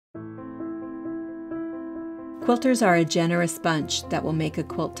Quilters are a generous bunch that will make a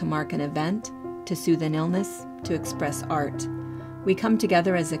quilt to mark an event, to soothe an illness, to express art. We come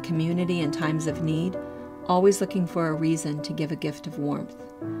together as a community in times of need, always looking for a reason to give a gift of warmth.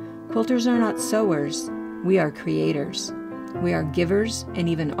 Quilters are not sewers, we are creators. We are givers and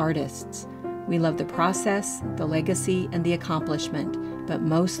even artists. We love the process, the legacy, and the accomplishment, but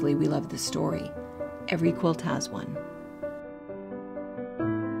mostly we love the story. Every quilt has one.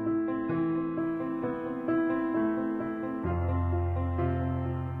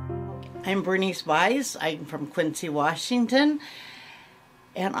 I'm Berniece Buys. I'm from Quincy, Washington.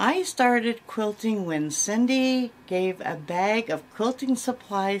 And I started quilting when Cindi gave a bag of quilting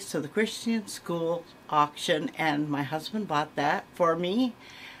supplies to the Christian school auction, and my husband bought that for me.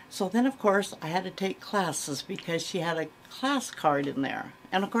 So then, of course, I had to take classes because she had a class card in there.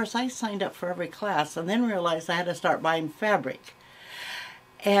 And, of course, I signed up for every class and then realized I had to start buying fabric.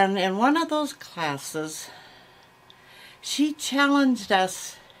 And in one of those classes, she challenged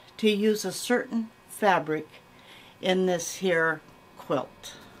us to use a certain fabric in this here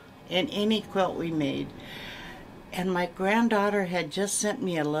quilt, in any quilt we made. And my granddaughter had just sent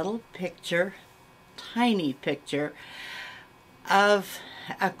me a little picture, tiny picture, of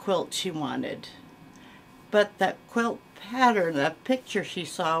a quilt she wanted. But that quilt pattern, that picture she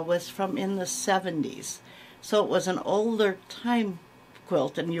saw, was from in the 70s. So it was an older time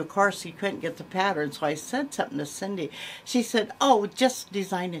quilt, and of course you couldn't get the pattern, so I said something to Cindi. She said, "Oh, just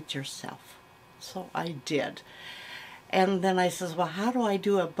design it yourself." So I did. And then I says, "Well, how do I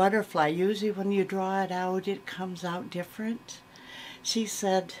do a butterfly? Usually when you draw it out, it comes out different." She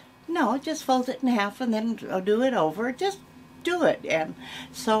said, "No, just fold it in half and then do it over. Just do it." And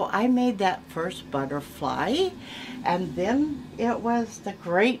so I made that first butterfly, and then it was the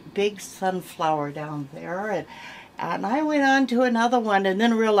great big sunflower down there, and I went on to another one and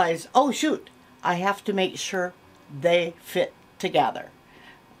then realized, oh shoot, I have to make sure they fit together.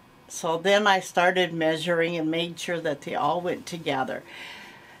 So then I started measuring and made sure that they all went together.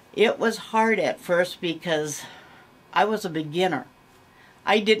 It was hard at first because I was a beginner.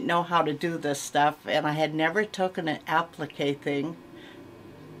 I didn't know how to do this stuff, and I had never taken an applique thing.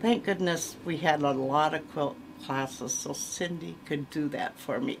 Thank goodness we had a lot of quilt classes, so Cindi could do that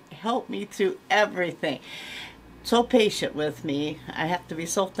for me, help me through everything. So patient with me. I have to be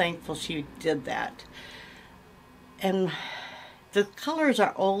so thankful she did that. And the colors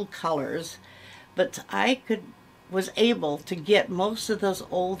are old colors, but I was able to get most of those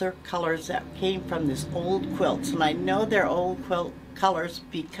older colors that came from this old quilts, and I know they're old quilt colors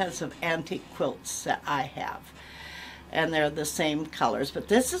because of antique quilts that I have, and they're the same colors. But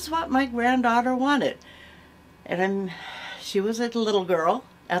this is what my granddaughter wanted, and she was a little girl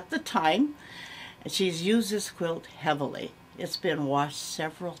at the time, and she's used this quilt heavily. It's been washed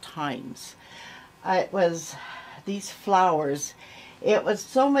several times. It was these flowers. It was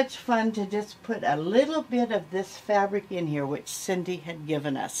so much fun to just put a little bit of this fabric in here, which Cindi had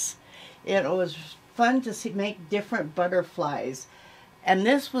given us. It was fun to make different butterflies. And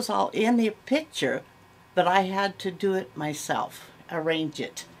this was all in the picture, but I had to do it myself, arrange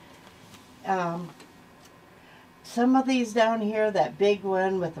it. Some of these down here, that big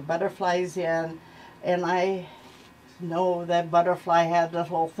one with the butterflies in, and I know that butterfly had the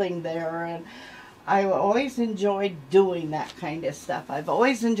whole thing there, and I always enjoyed doing that kind of stuff. I've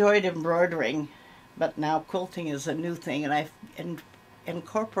always enjoyed embroidering, but now quilting is a new thing, and I've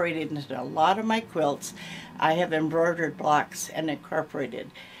incorporated into a lot of my quilts. I have embroidered blocks and incorporated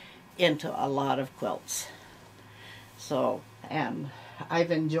into a lot of quilts. So, and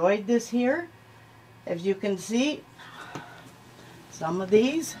I've enjoyed this here. As you can see, some of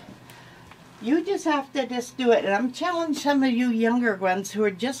these, you just have to just do it. And I'm challenging some of you younger ones who are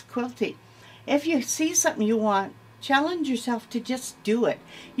just quilting. If you see something you want, challenge yourself to just do it.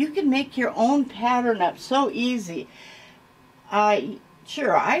 You can make your own pattern up so easy.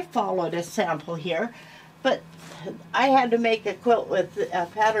 Sure, I followed a sample here, but I had to make a quilt with a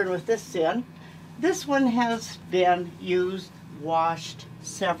pattern with this in. This one has been used, washed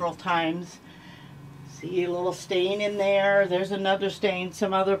several times. See a little stain in there. There's another stain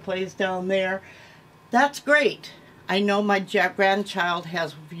some other place down there. That's great. I know my grandchild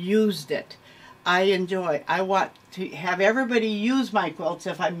has used it. I want to have everybody use my quilts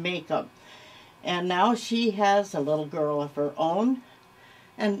if I make them. And now she has a little girl of her own,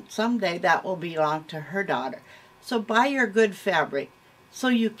 and someday that will belong to her daughter. So buy your good fabric so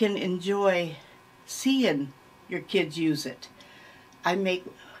you can enjoy seeing your kids use it.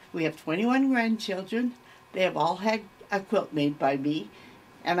 We have 21 grandchildren. They have all had a quilt made by me,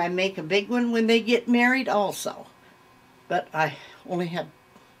 and I make a big one when they get married also. But I only have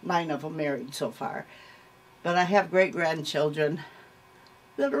 9 of them married so far. But I have great-grandchildren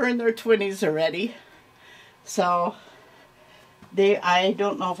that are in their 20s already. So I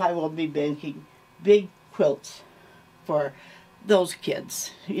don't know if I will be making big quilts for those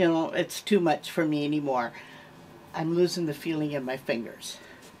kids. You know, it's too much for me anymore. I'm losing the feeling in my fingers.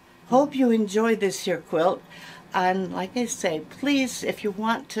 Hope you enjoy this here quilt. And like I say, please, if you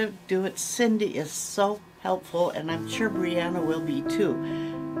want to do it, Cindi is so helpful, and I'm sure Brianna will be too.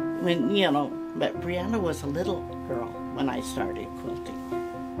 When, you know, but Brianna was a little girl when I started quilting.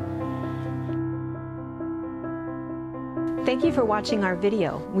 Thank you for watching our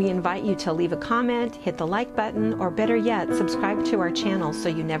video. We invite you to leave a comment, hit the like button, or better yet, subscribe to our channel so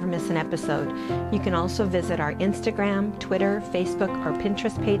you never miss an episode. You can also visit our Instagram, Twitter, Facebook, or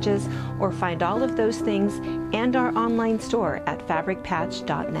Pinterest pages, or find all of those things and our online store at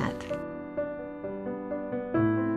fabricpatch.net.